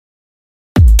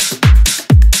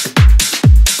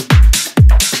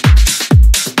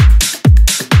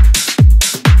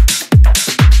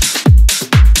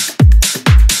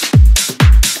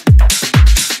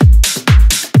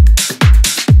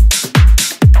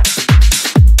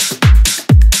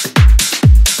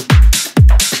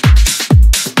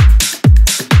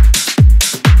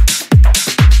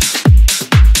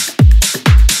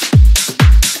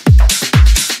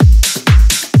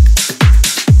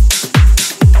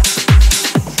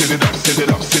set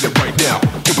it up, set it right now.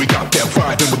 Here we got that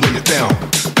vibe and we lay it down.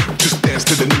 Just dance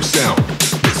to the new sound.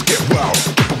 Let's get wild,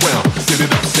 jump around. Set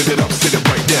it up, set it up, set it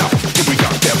right now. Here we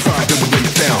got that vibe and we lay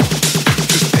it down.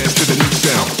 Just dance to the new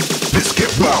sound. Let's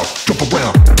get wild, jump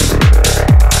around.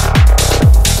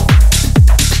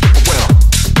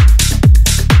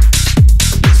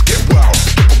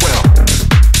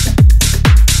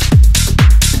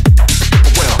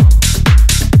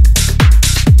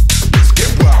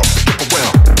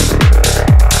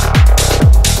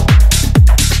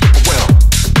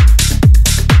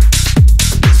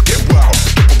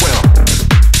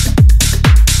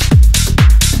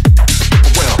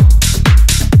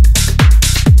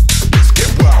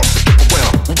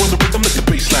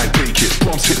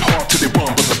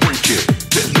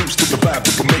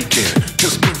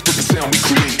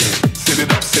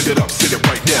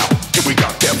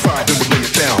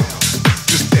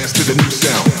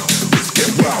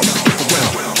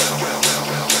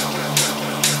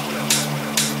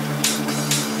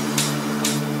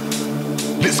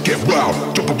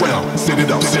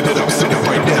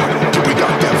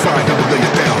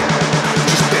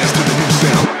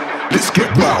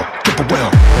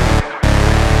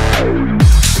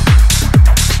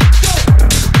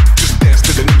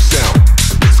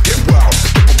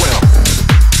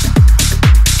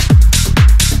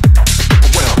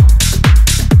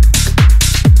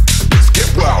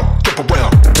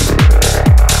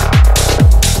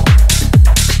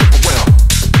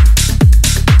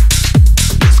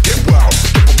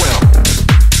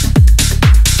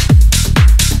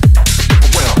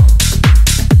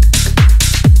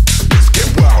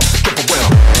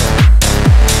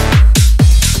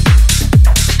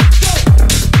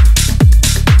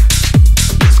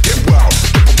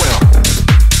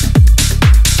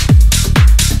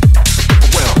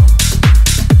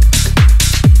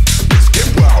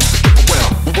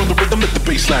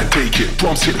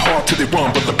 Drums hit hard till they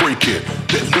run, but they break it.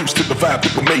 Let loose to the vibe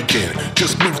that we're making.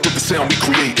 Just move to the sound we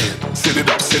creating. Set it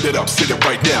up, set it up, set it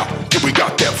right now. Here we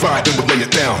got that vibe and we'll lay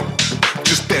it down.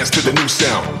 Just dance to the new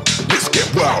sound. Let's get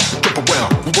wild, jump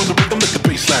around. We want the rhythm, let the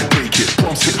bassline take it.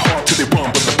 Drums hit hard till they run,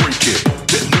 but they break it.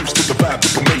 Let loose to the vibe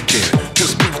that we're making.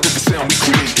 Just move to the sound we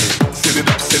creating. Set it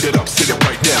up, set it up, set it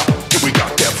right now. Here we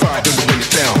got that vibe and we'll lay it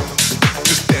down.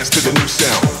 Just dance to the new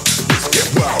sound. Let's get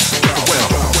wild, jump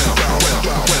around.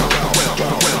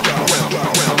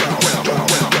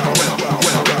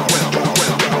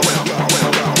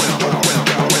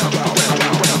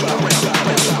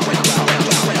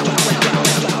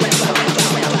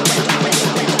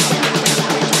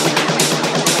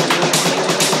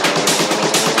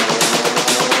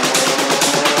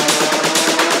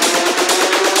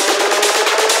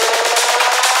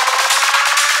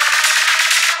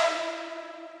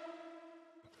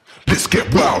 Let's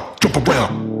get wild, jump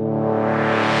around.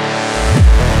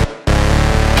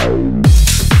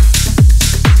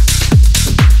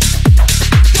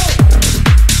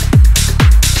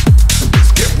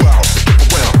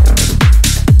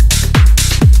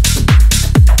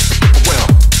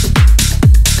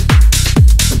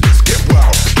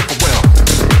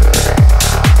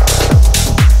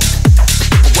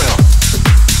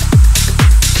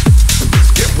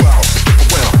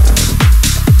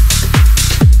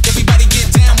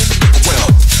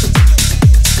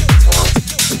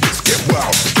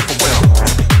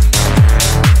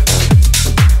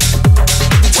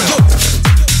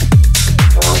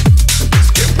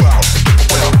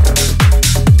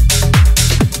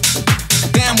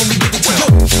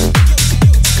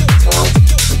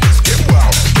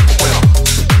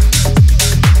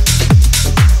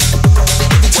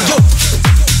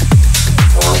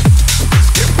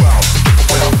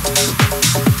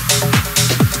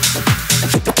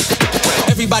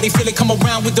 Everybody feel it, come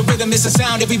around with the rhythm, it's a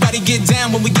sound. Everybody get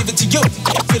down when we give it to you.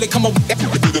 Feel it, come around.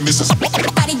 Rhythm is a sound.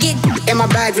 Everybody get in my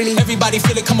bag, really. Everybody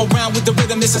feel it, come around with the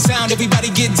rhythm, it's a sound. Everybody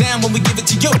get down when we give it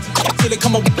to you. Feel it,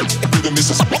 come around. Rhythm is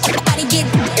a sound. Everybody get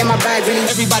in my bag, really.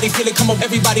 Everybody feel it, come on.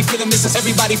 Everybody feel it, misses.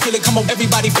 Everybody feel it, come on.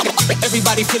 Everybody feel it.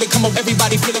 Everybody feel it, come on.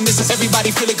 Everybody feel it, misses.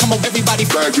 Everybody feel it, come on. Everybody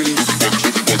bag, really.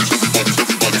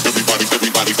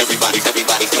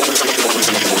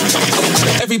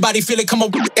 Everybody feel it, come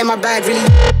on. In my bag, really.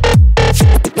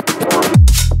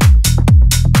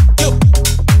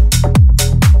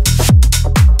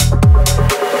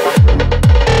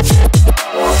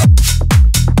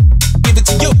 Give it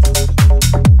to you.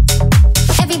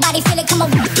 Everybody feel it, come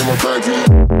on. In my bag,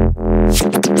 really.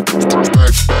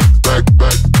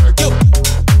 Back. You.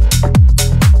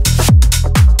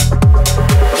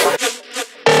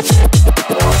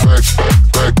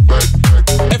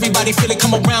 Everybody feel it,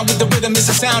 come around with the rhythm, it's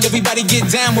a sound. Everybody get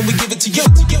down when we give it to you.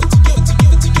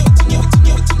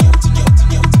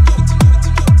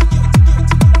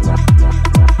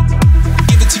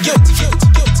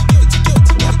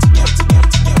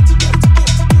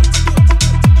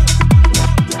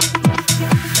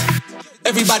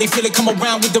 Everybody feel it, come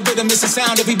around with the rhythm, it's a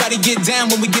sound. Everybody get down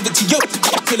when we give it to you.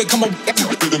 Feel it, come around.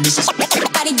 Rhythm is a sound.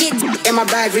 Everybody get in my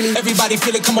bag, really. Everybody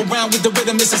feel it, come around with the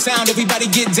rhythm, it's a sound. Everybody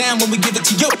get down when we give it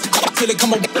to you. Feel it,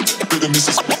 come around. Rhythm is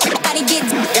a sound. Everybody get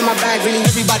in my bag, really.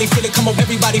 Everybody feel it, come on.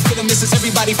 Everybody feel it, misses.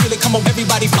 Everybody feel it, come on.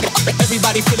 Everybody feel it.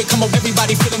 Everybody feel it, come on.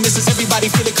 Everybody feel it, misses. Everybody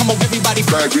feel it, come on. Everybody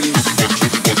feel it.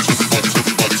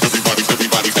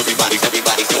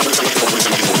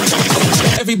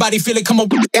 Everybody feel it, come on.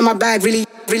 In my bag, really,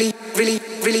 really, really,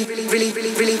 really, really, really,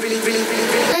 really, really, really, really,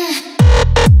 really.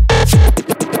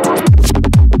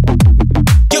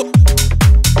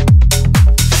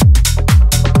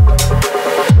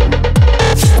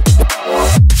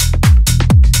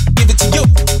 Give it to you.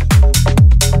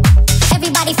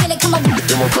 Everybody feel it, come on. In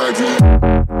my bag, really.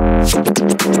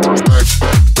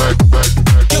 Back.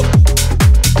 Yo.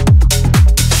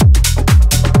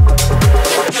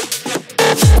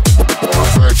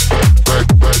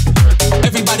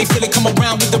 Everybody feel it, come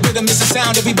around with the rhythm, it's a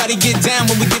sound. Everybody get down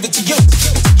when we give it to you.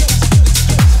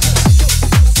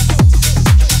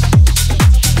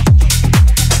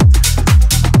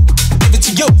 Give it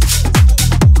to you.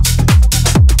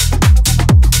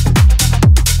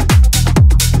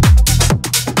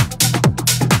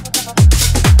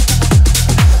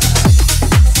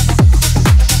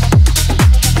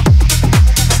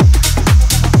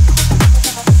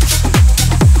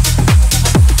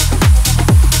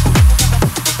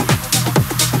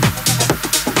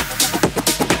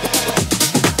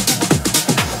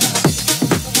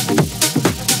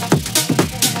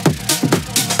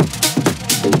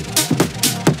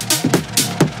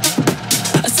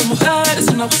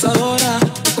 Abusadora,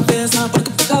 confiesa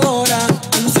porque pecadora.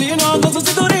 Alucino con su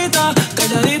cinturita,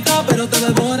 calladita pero te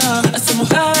devora. Esa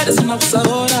mujer es una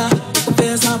abusadora,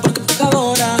 confiesa porque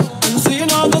pecadora.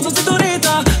 Alucino con su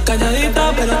cinturita,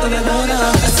 calladita pero te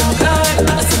devora. Esa mujer,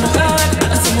 esa mujer,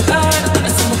 esa mujer,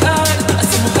 esa mujer,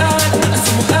 esa mujer, esa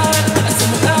mujer, esa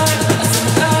mujer, esa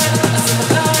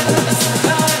mujer, esa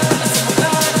mujer, esa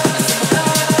mujer,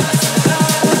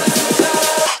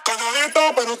 calladita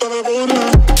pero te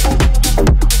devora.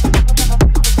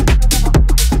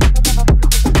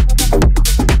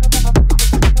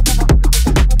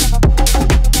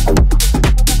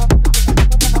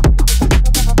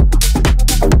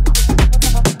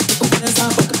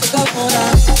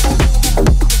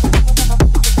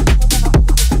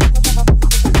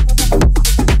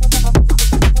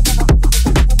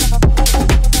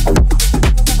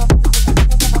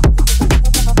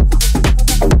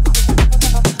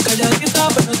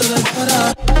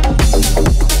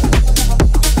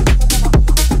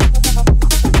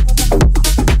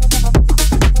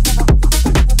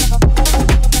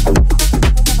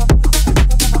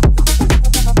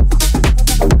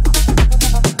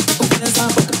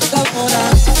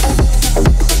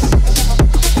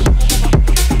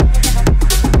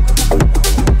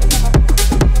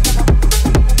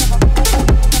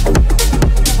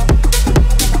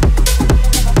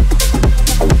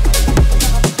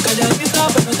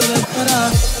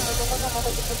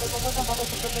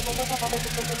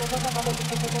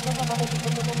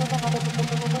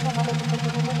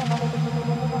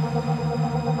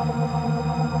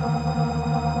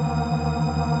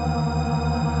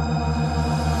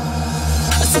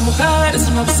 mujer es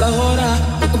una abusadora,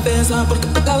 me confiesa porque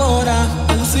es pecadora.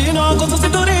 Alucino con su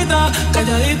cinturita,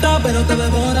 calladita pero te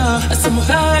devora. Esa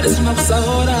mujer es una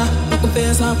abusadora, me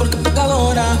confiesa porque es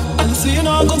pecadora.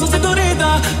 Alucino con su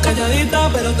cinturita, calladita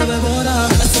pero te devora.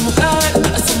 Esa mujer,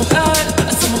 esa mujer,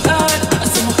 esa mujer,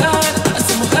 esa mujer,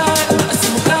 esa mujer,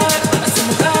 esa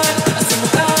mujer, esa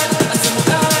mujer, esa mujer,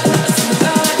 esa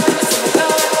mujer, esa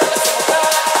mujer,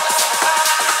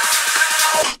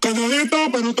 calladita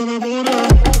pero te devora.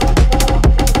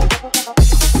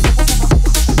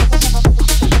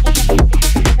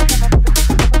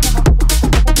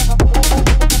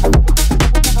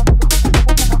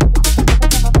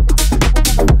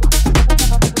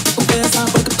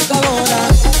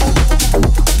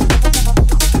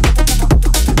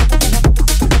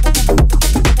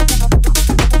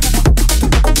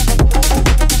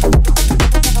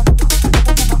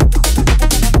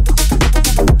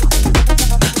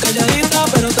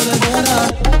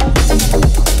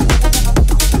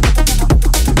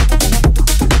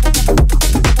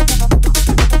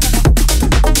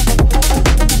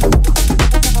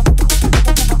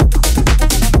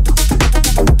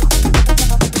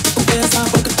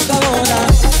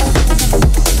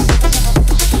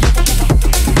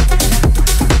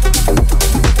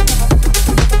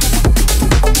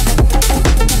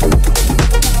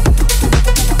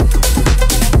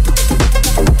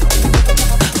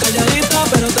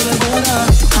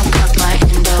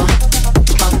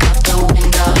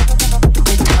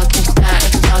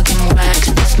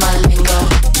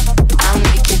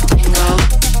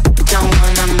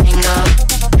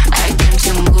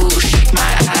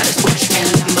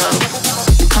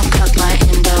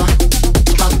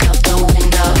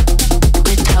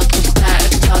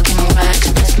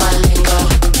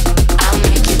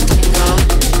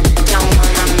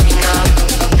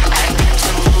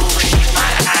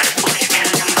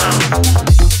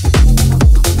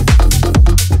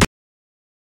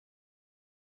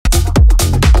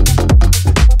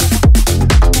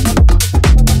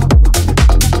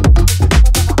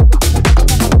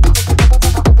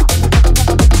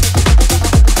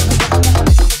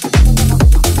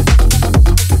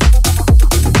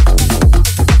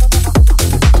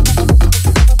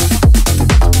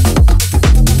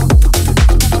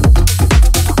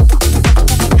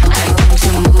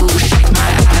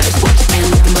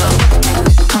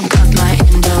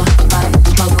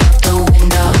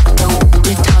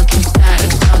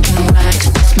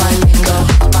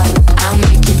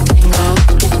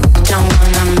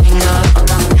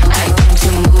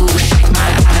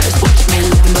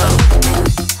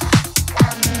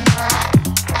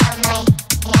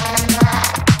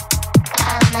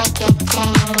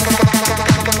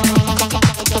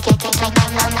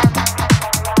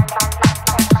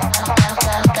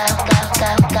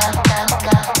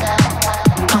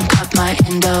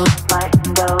 window.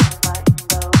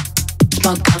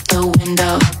 Smoke out the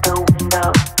window.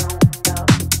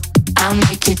 I'll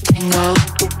make it tingle.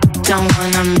 Don't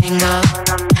wanna mingle.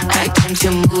 I came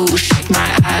to move. Shake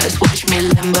my eyes, watch me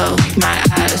limbo. Shake my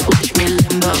eyes, watch me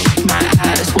limbo. Shake my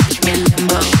eyes, watch me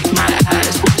limbo. Shake my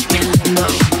eyes, watch me limbo.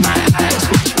 Shake my eyes,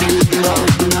 watch me limbo.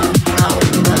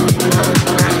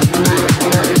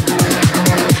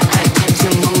 I came to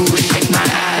move. Shake my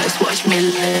eyes, watch me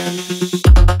limbo.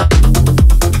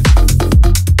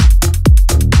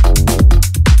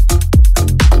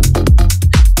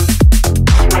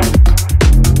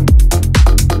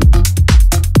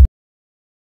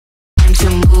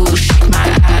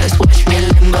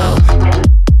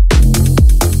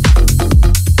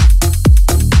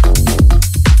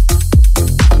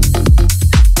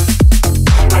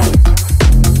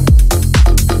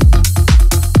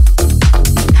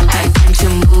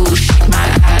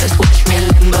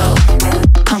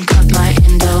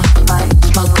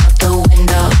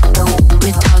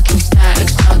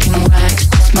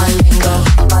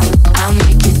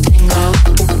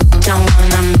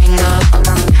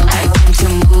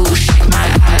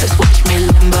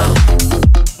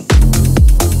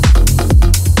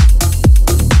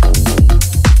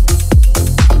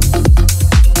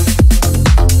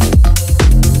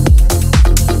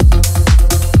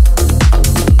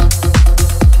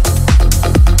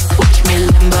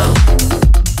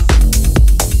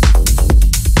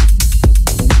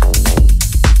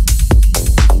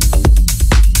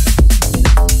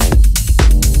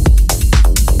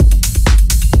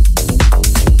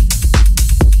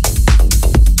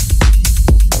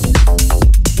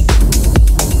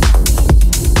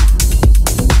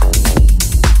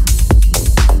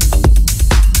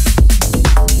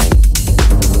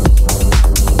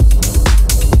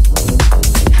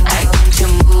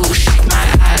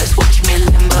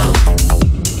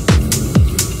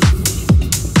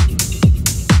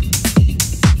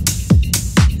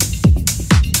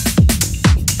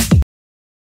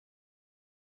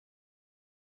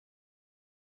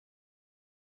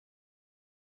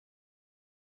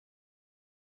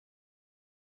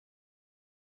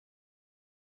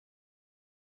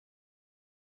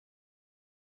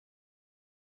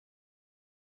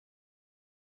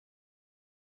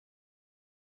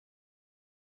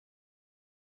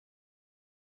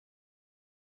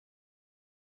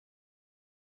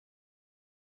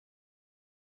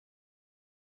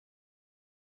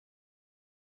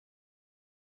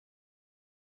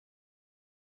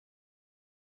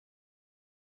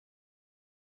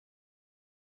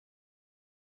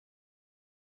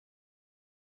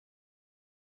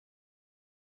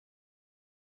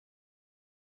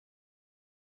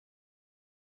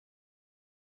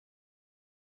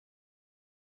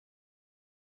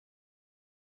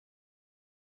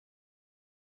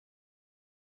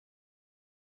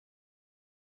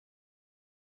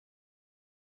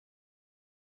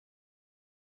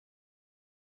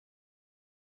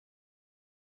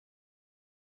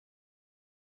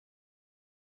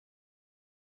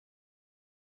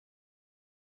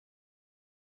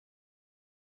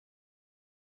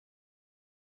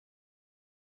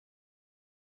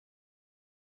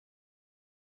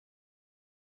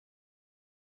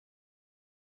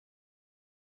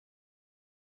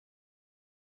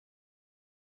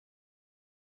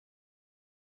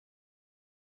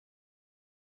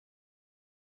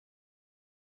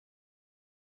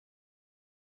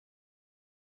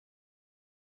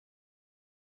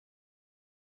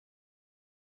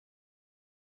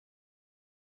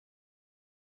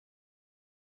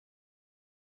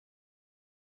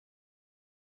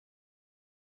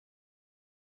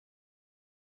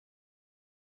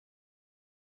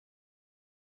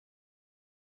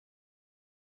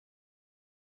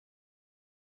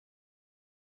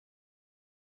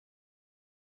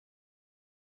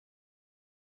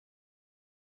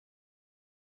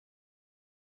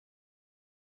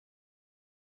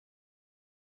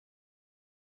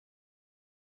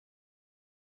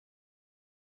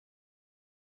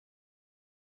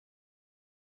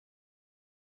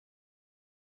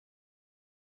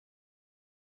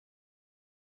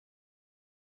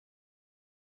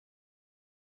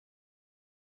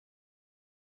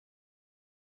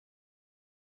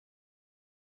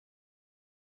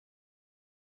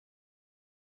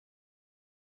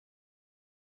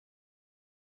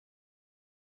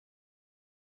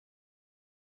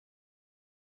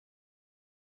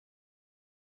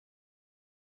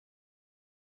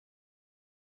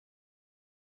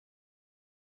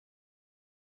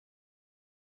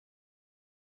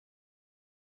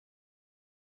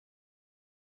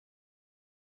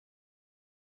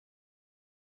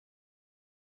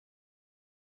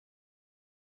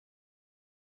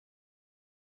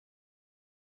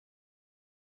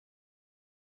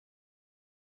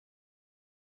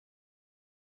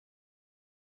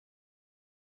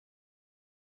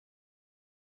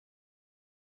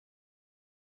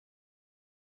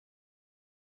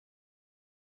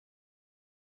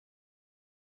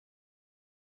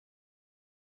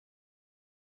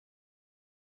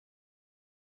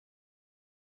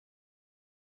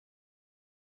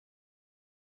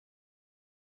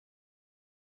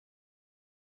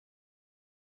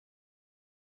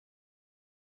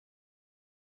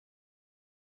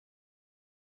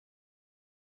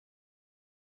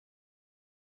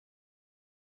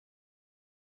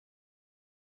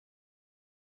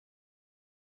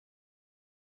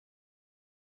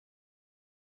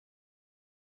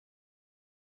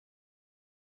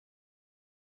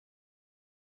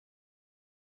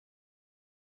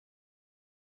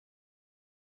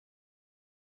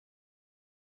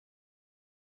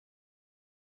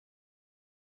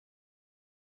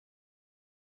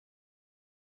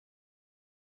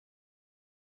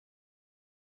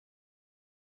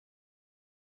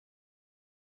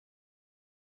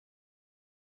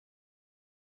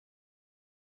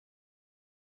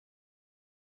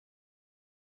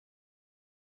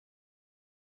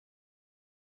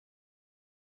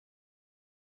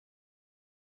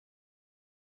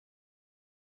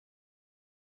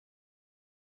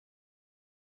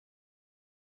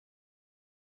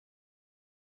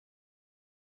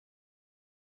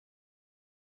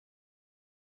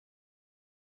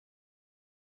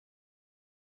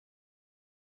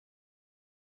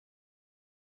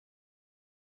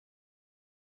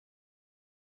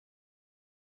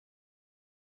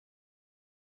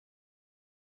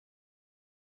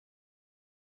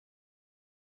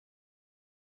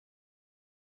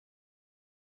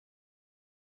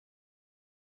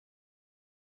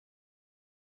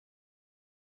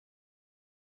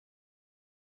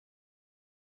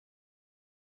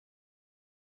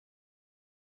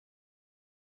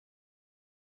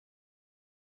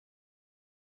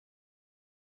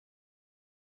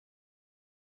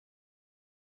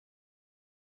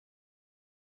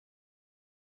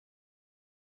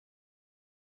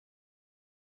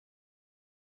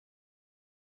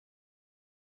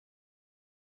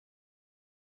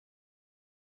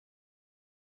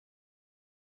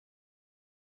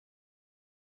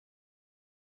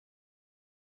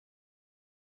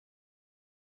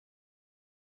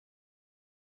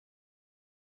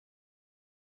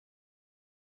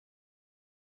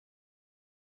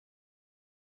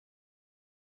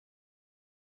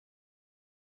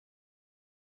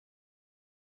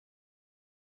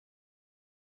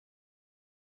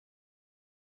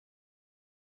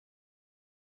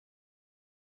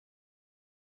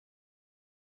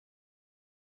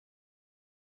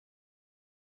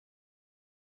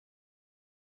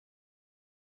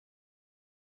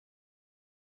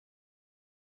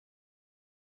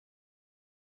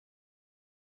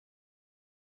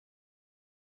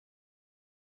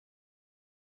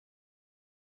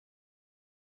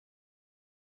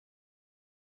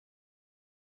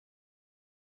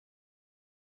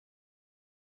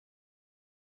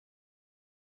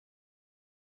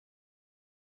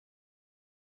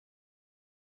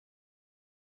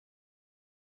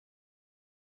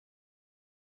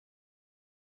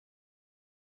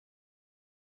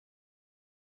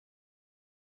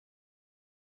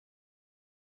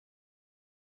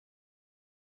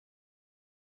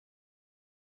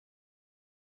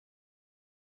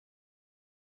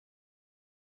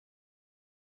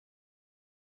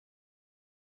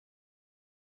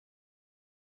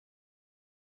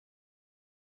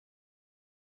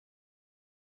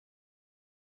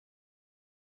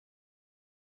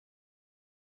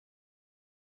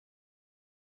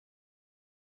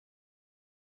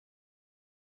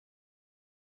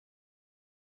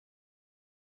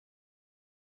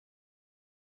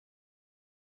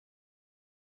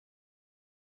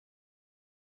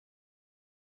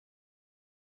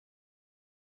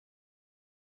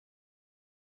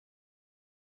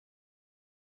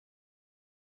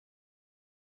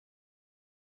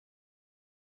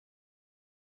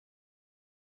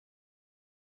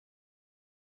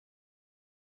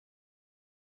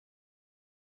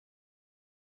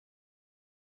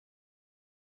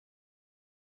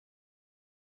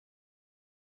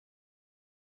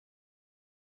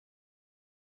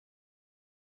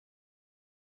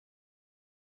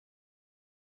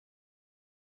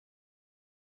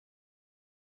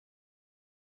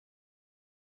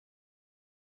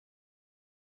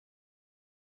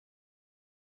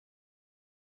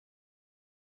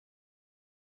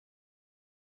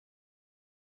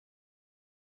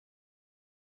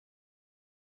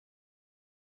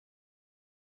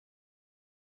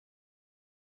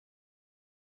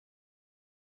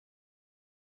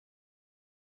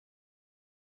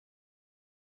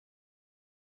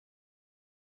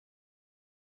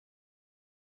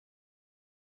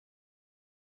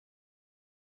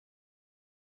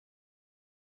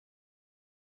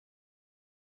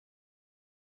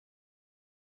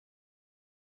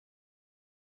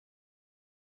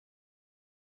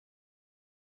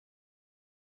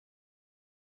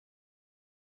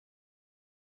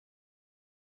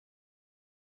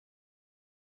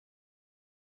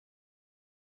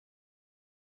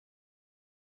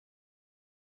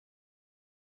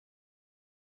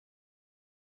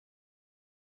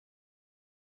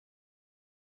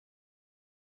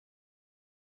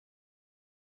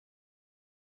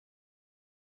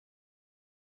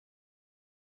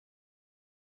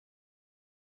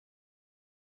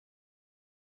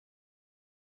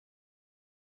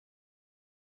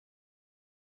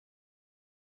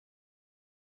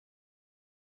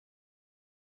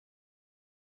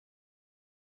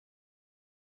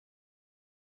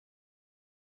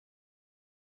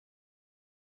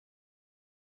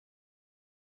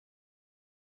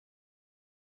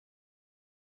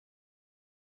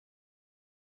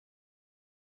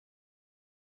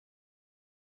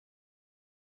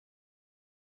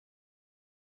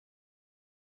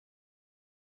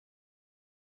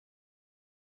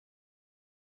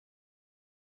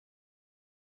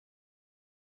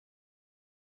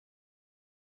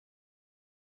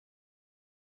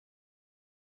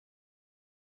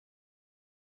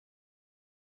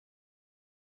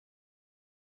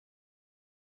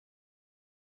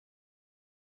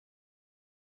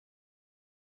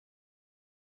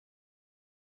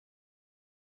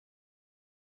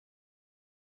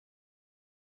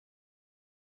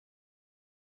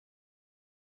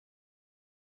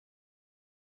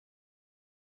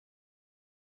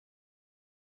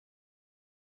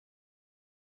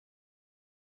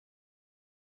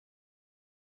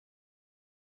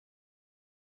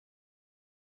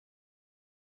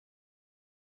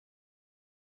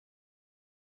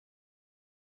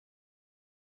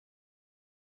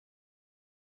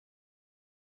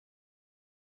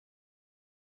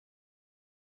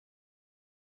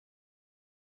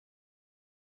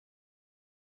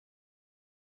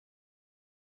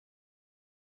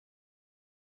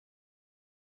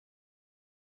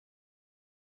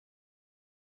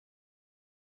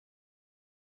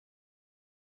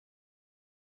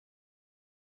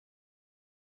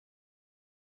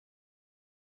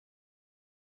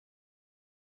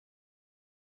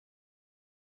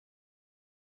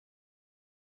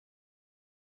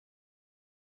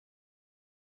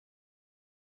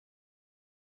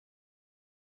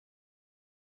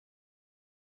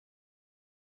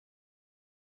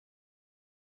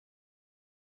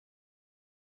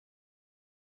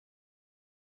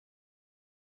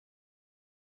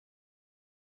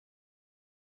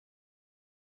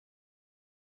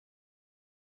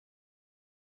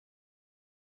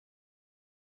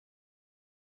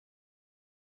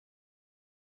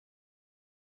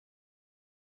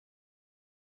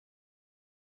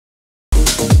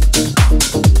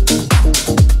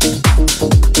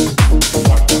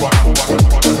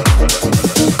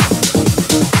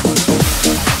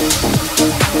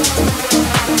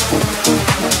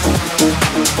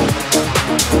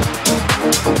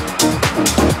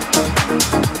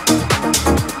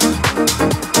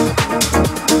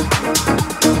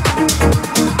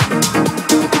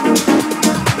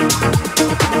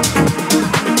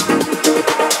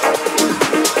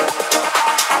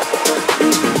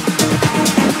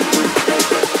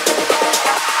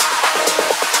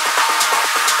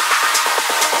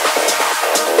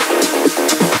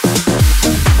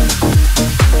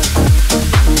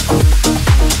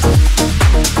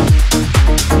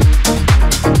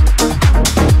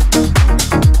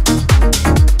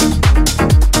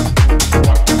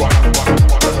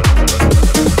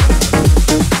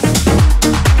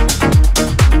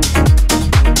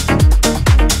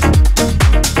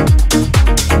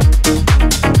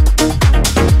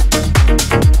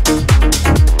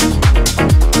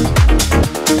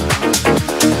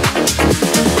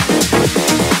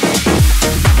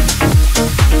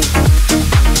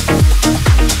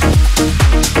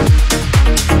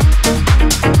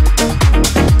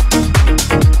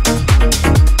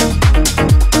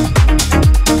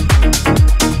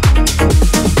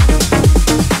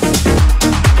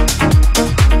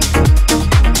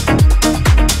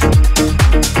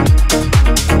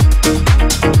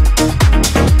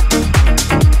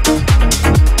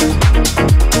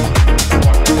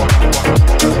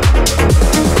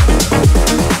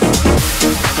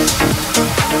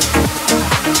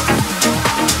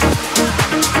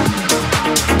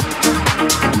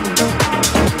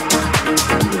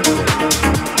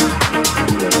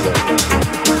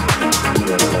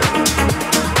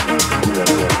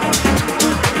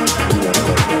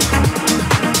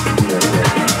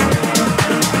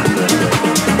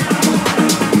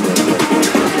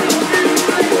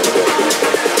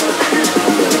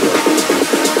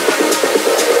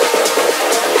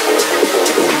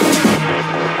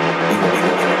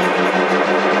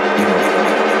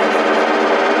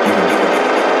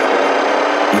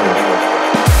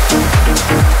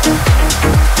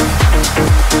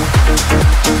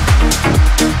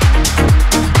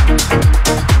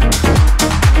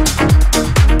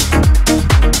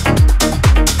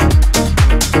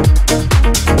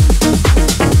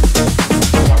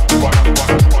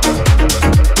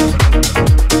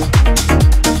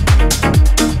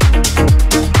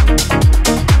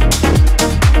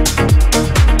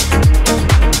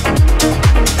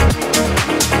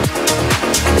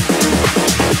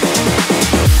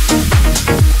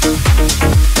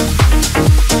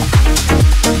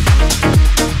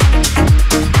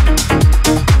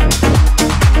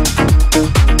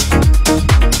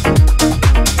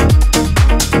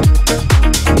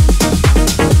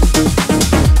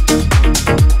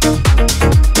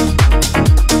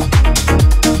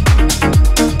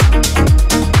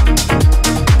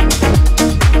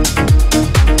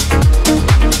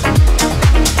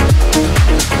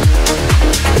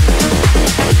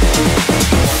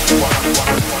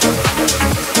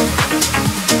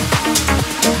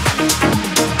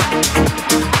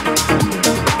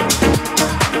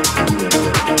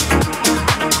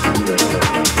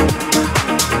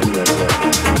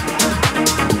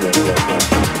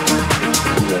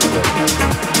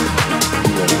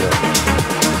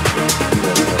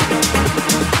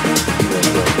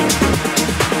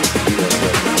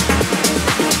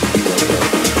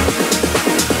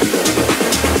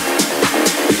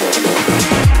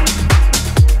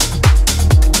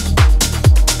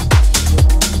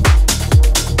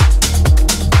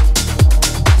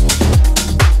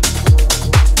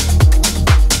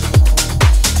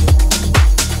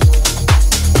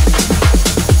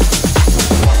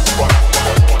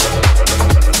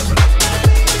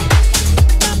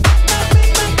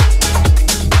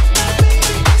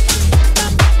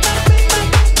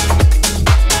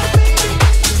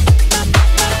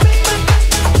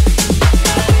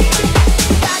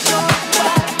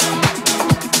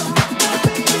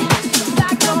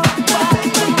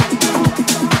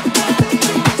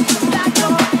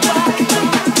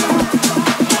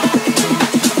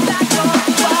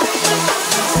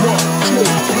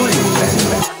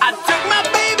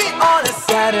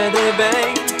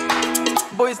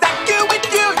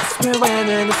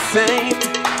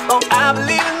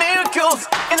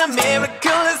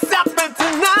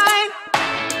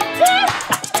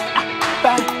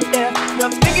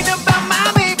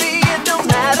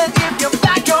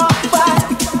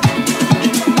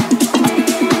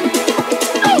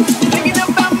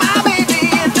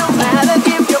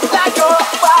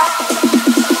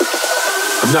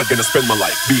 I'm not gonna spend my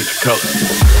life being a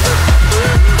color.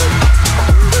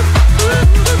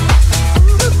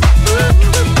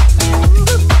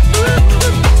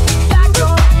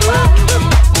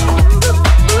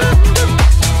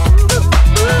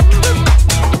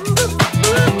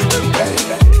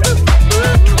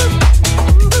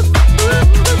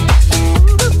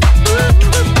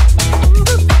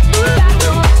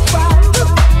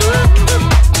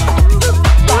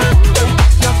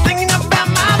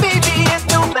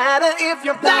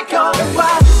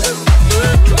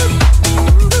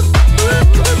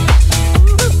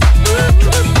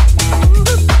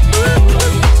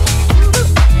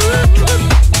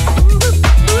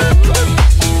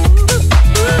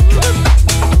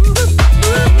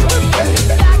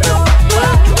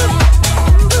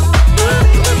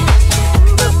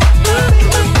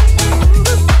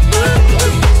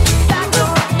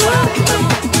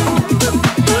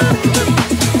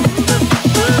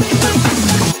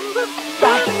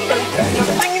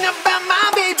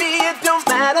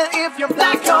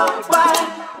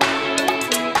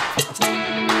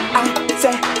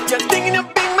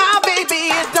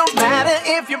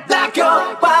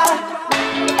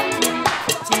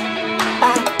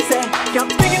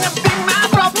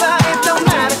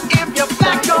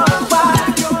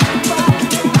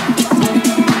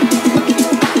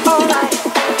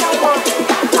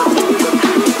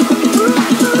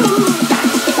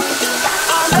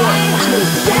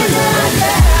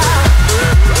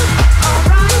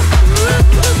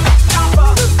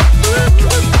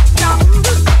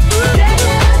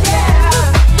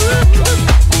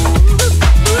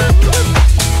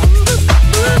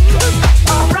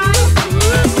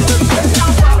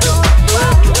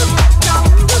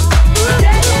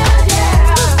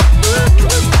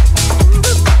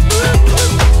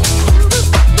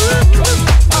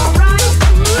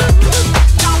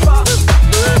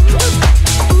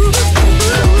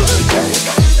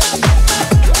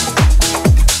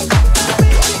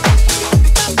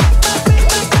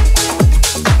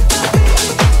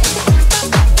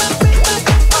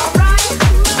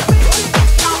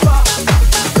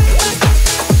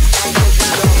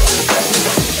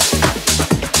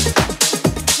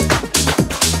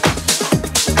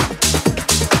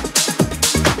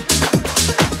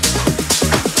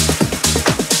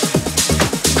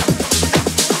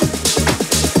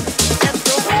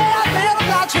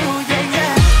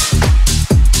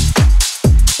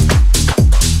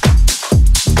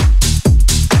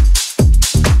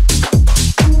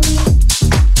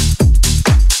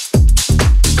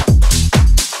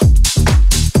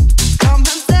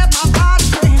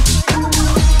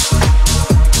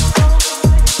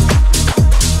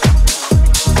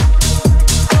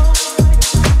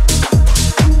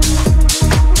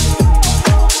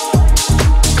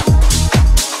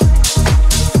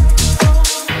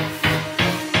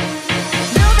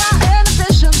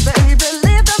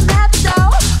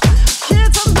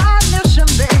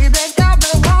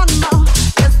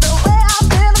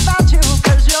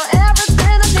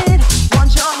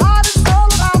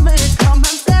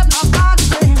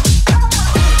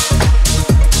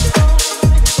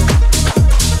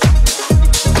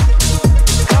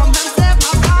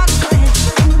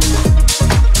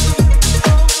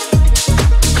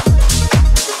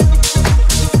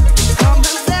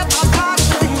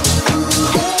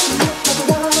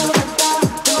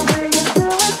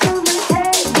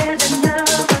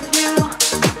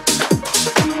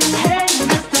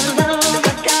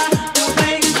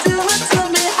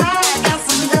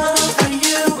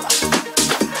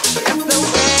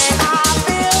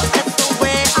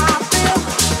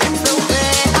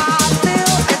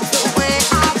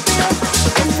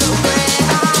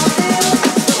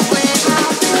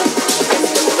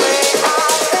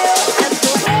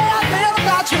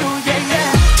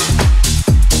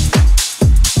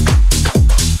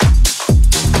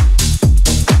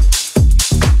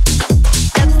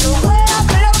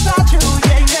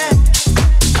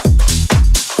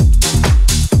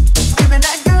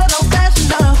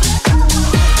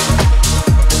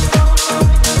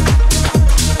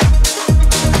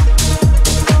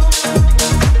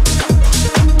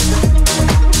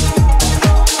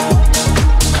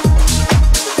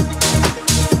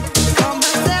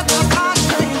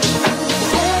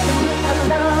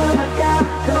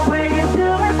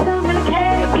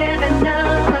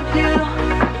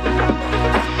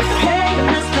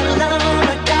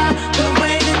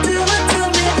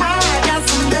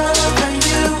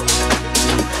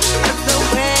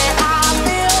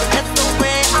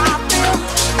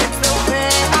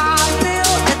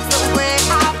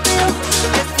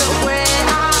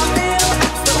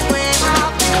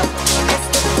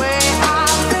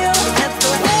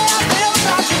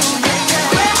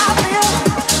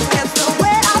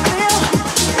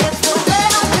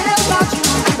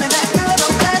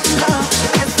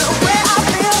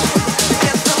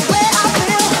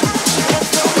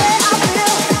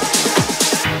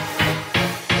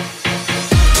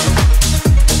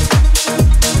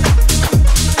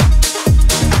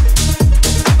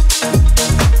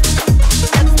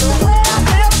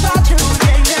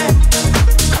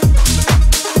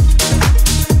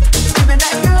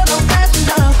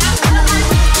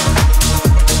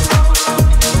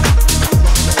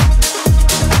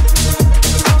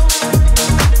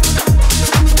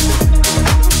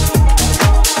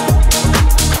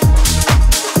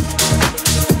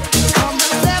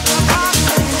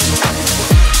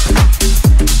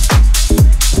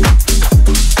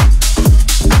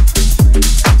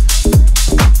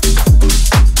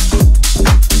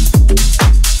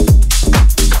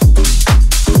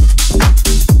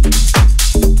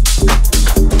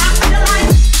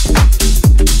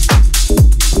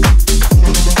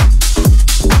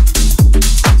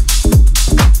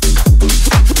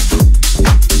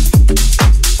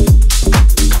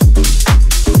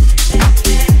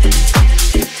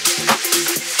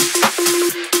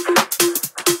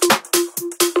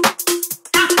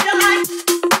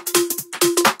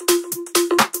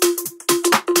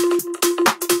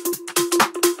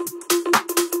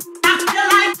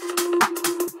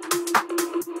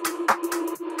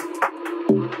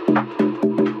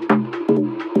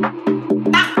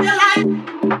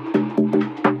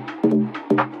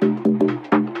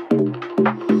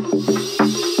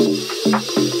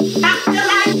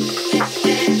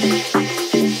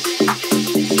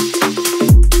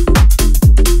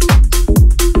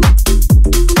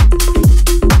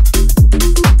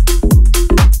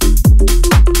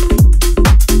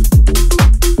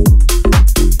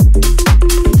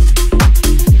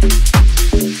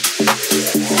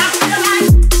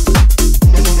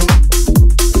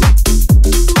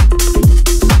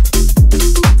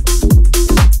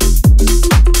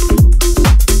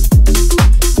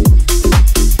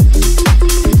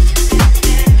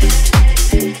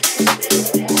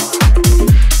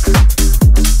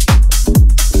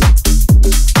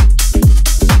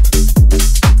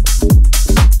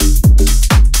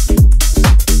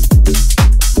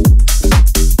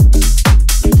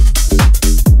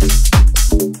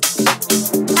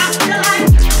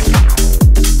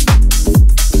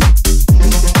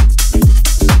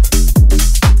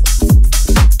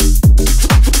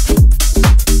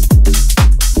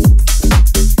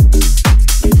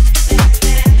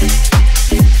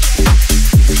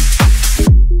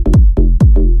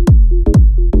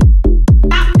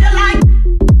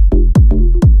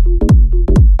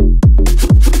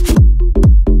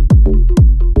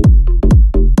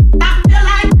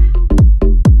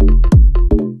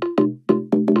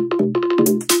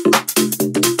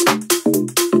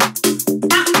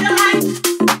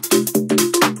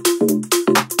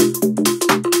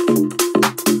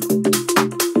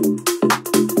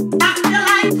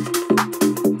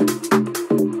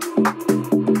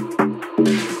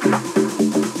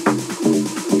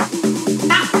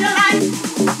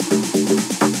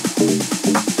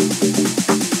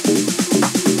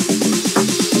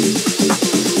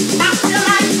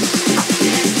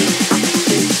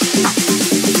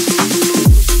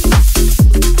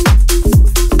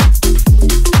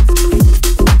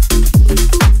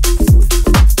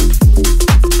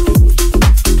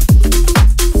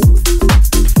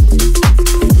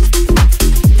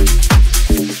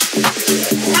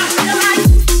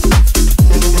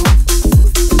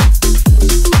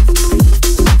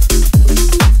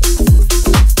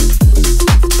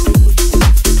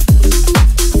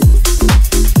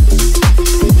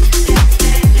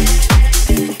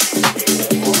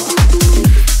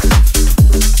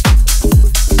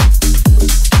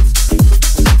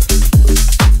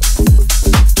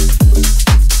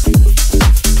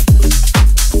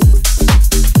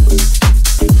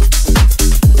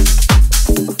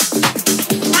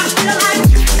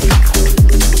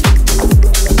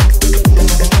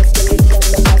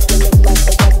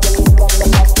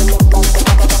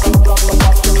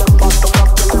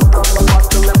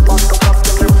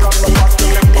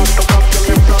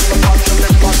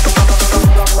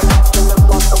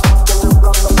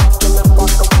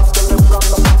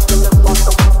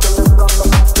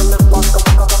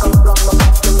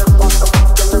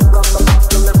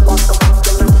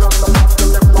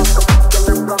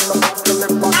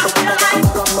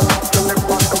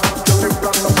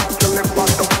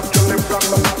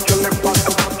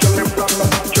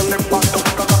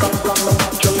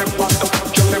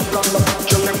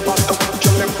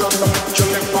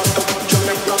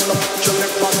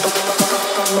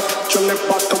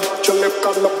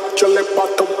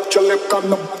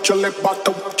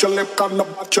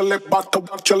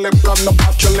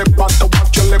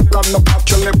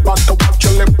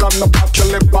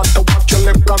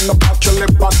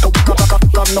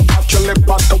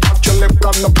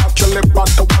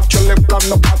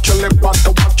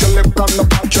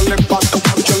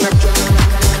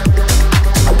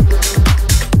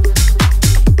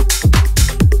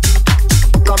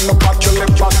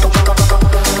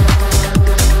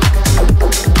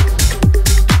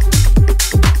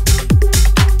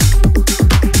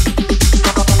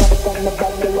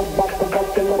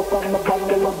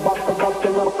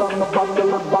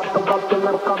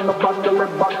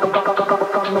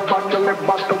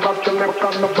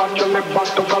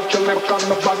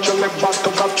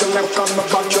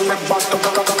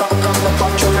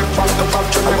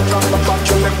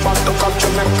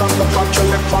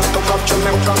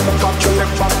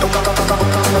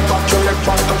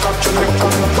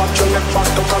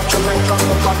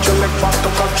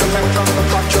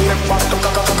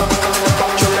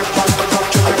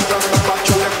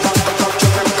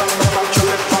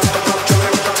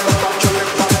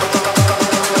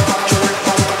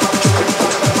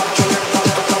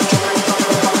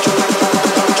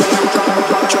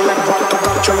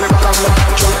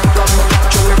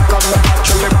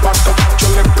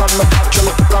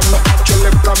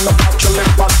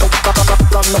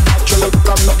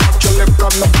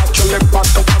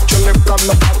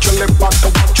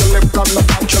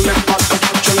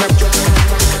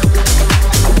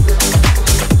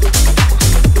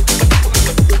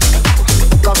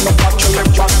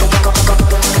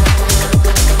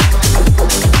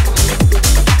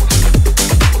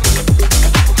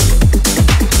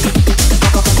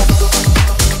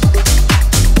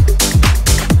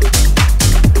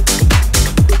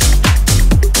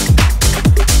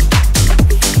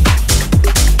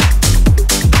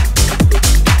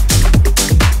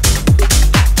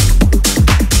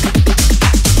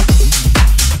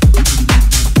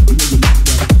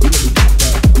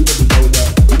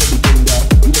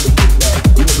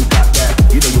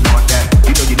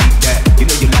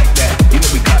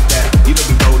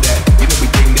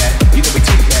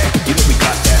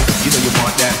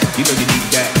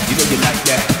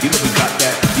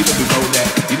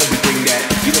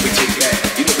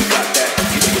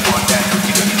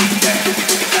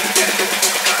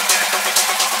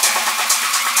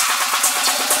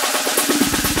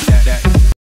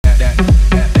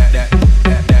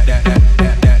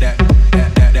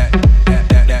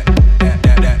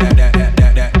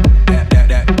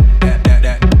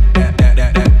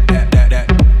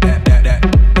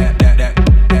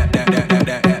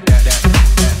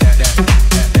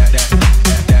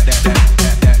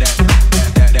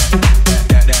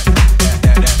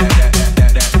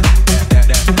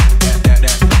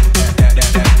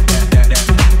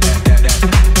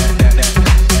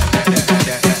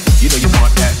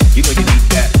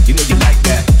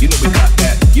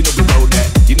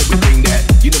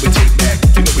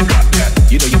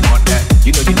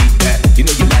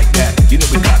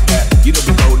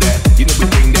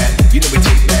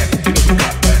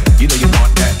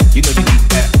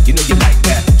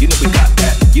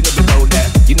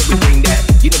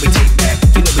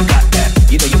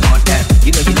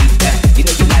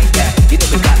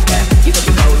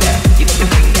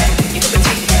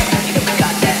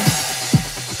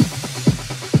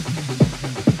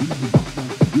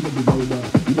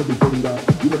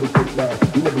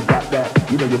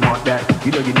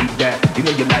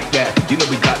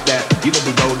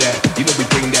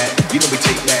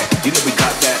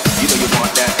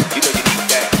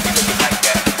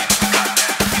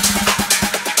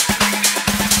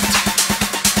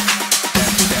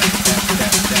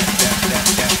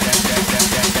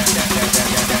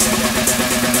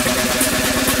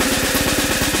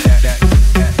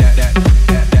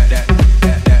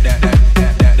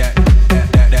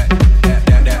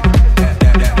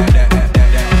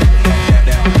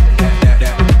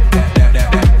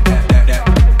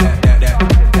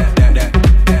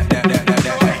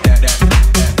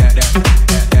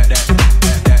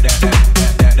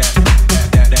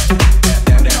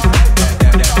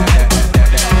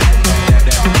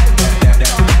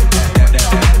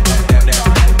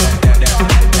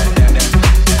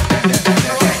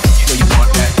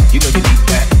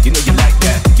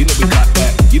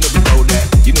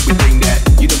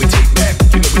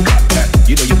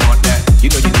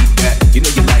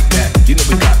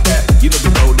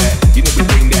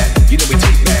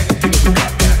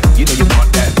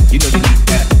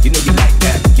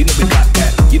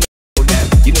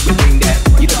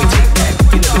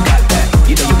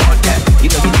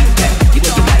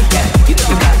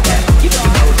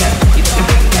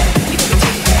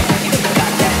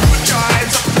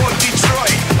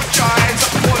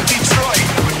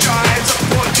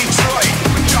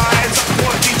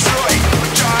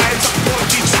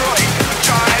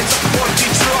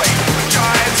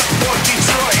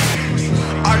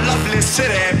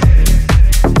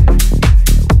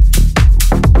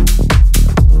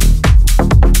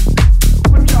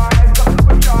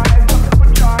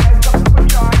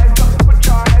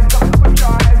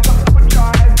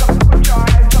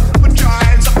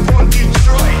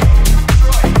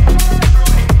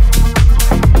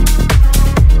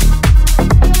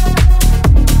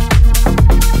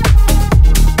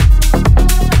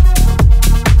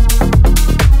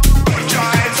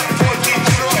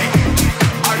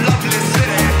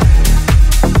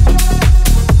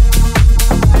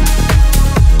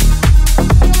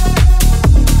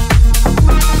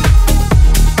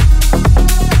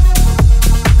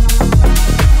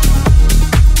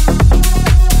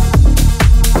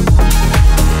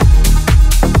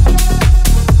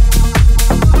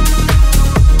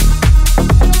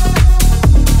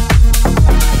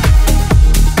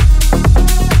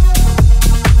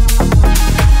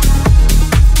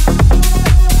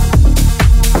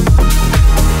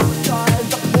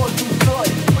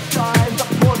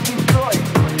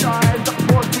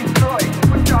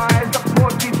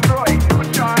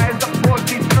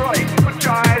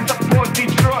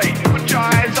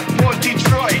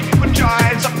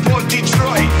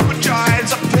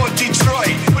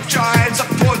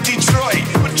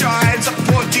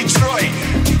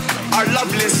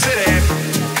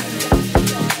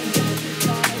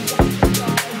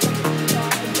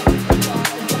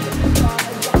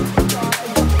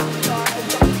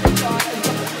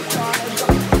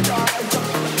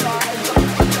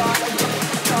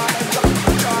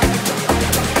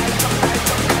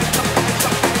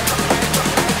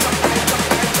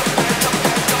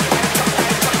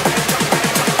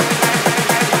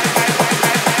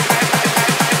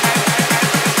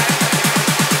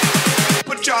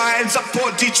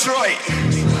 for Detroit,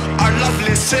 our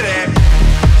lovely city.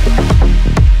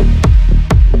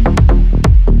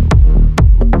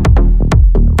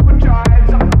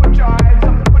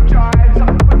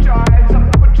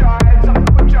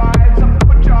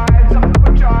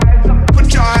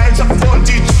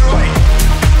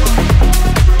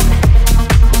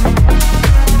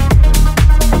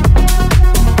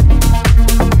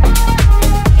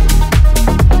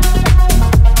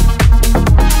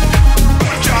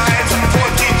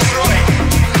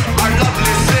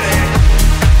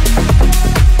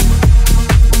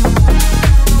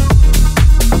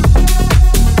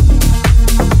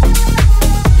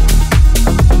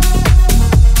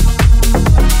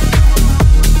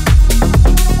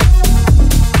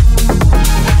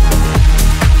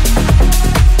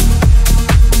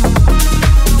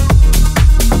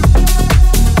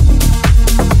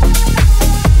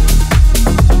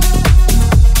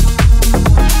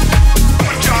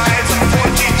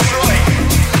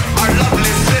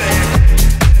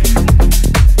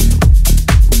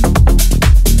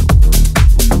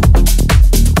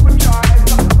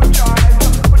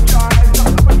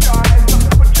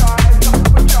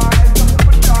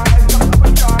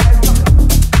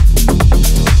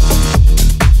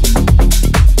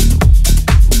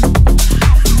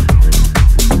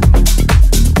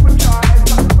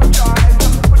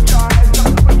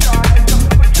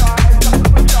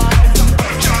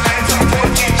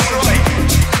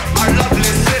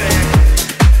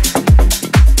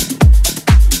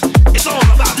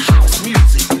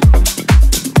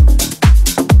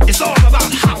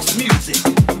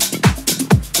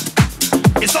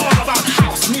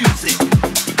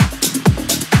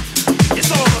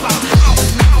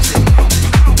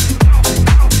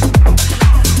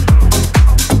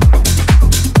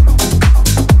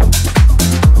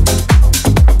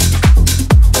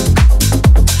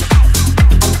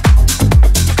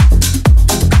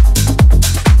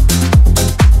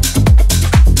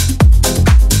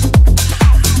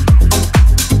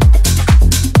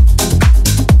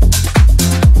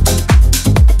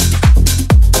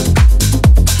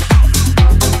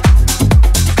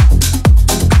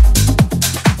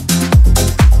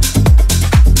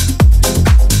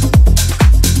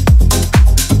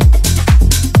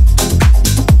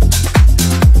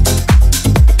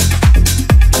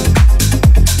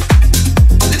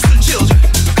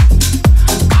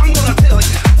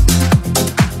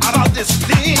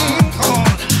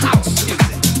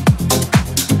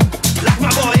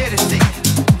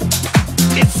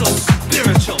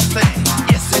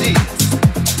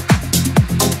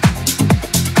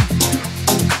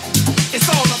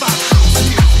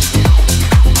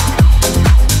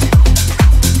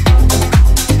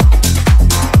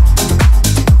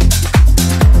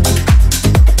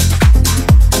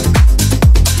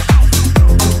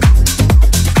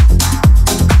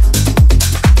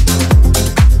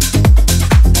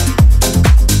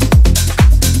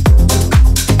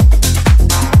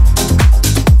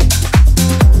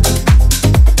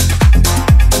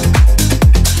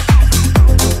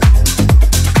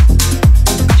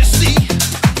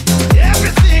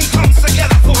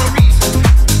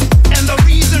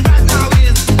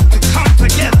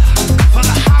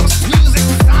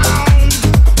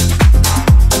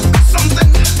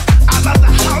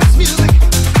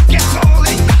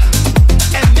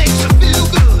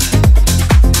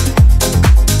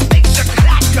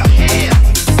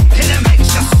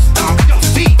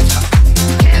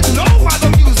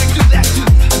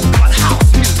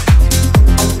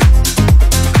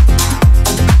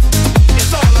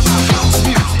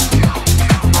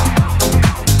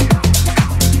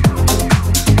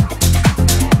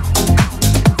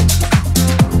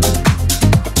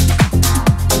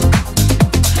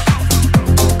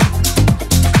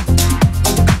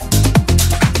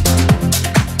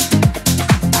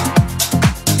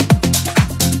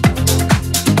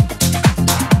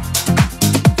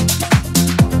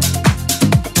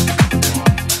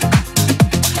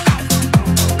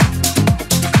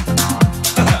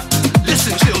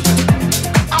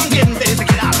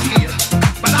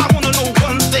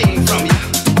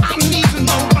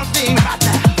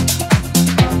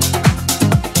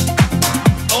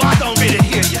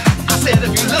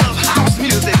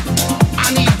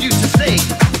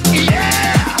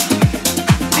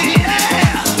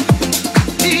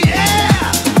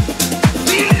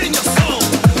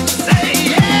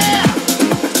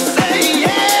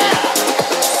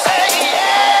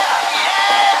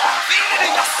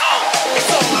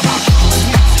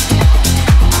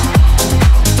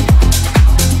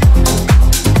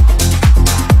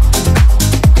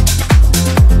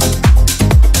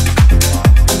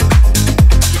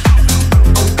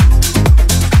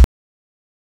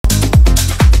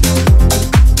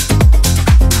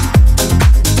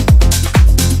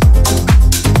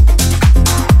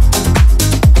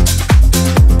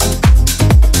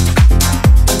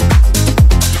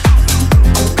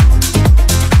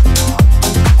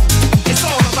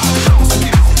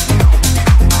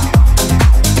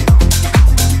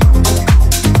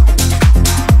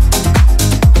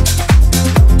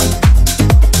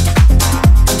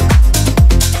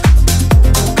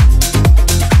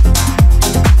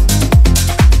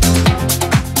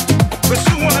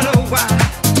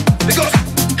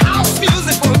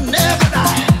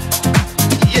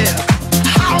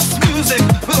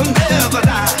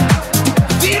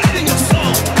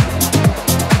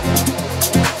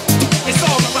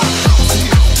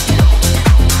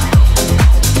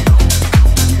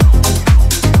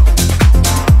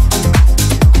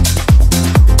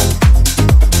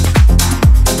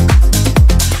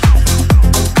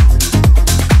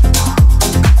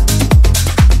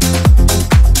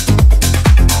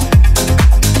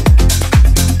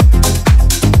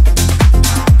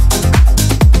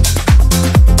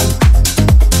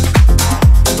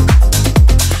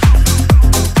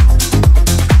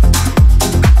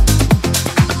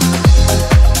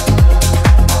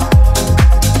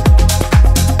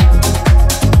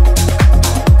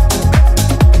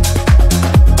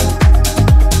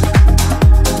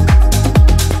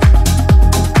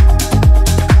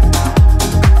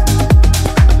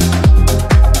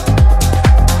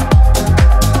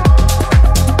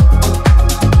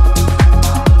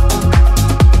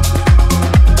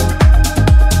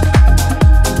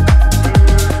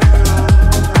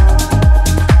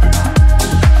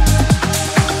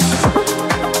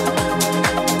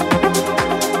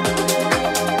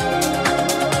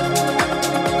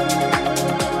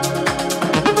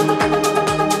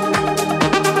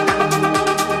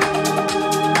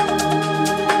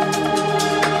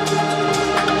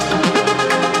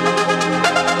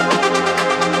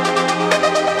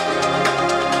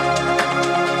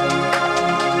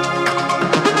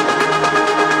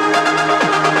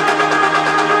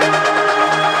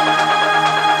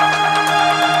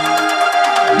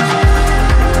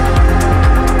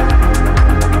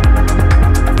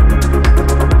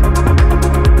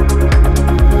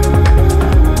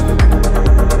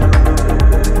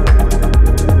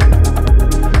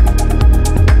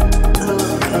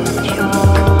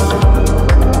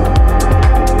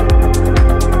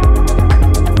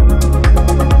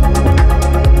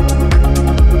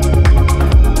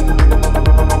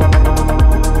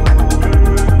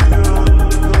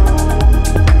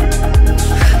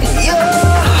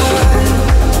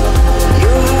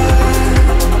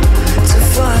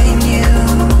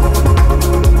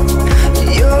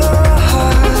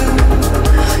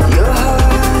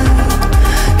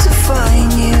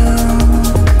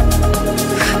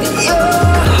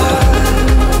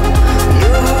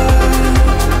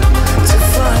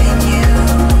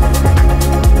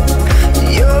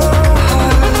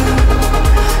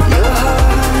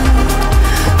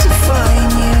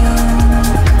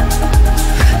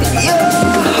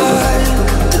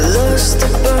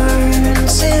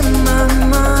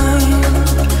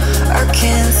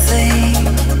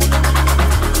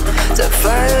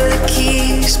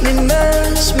 me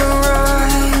mesmerized,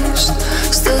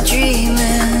 still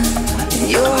dreaming.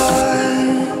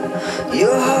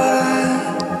 Your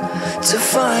heart to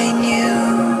find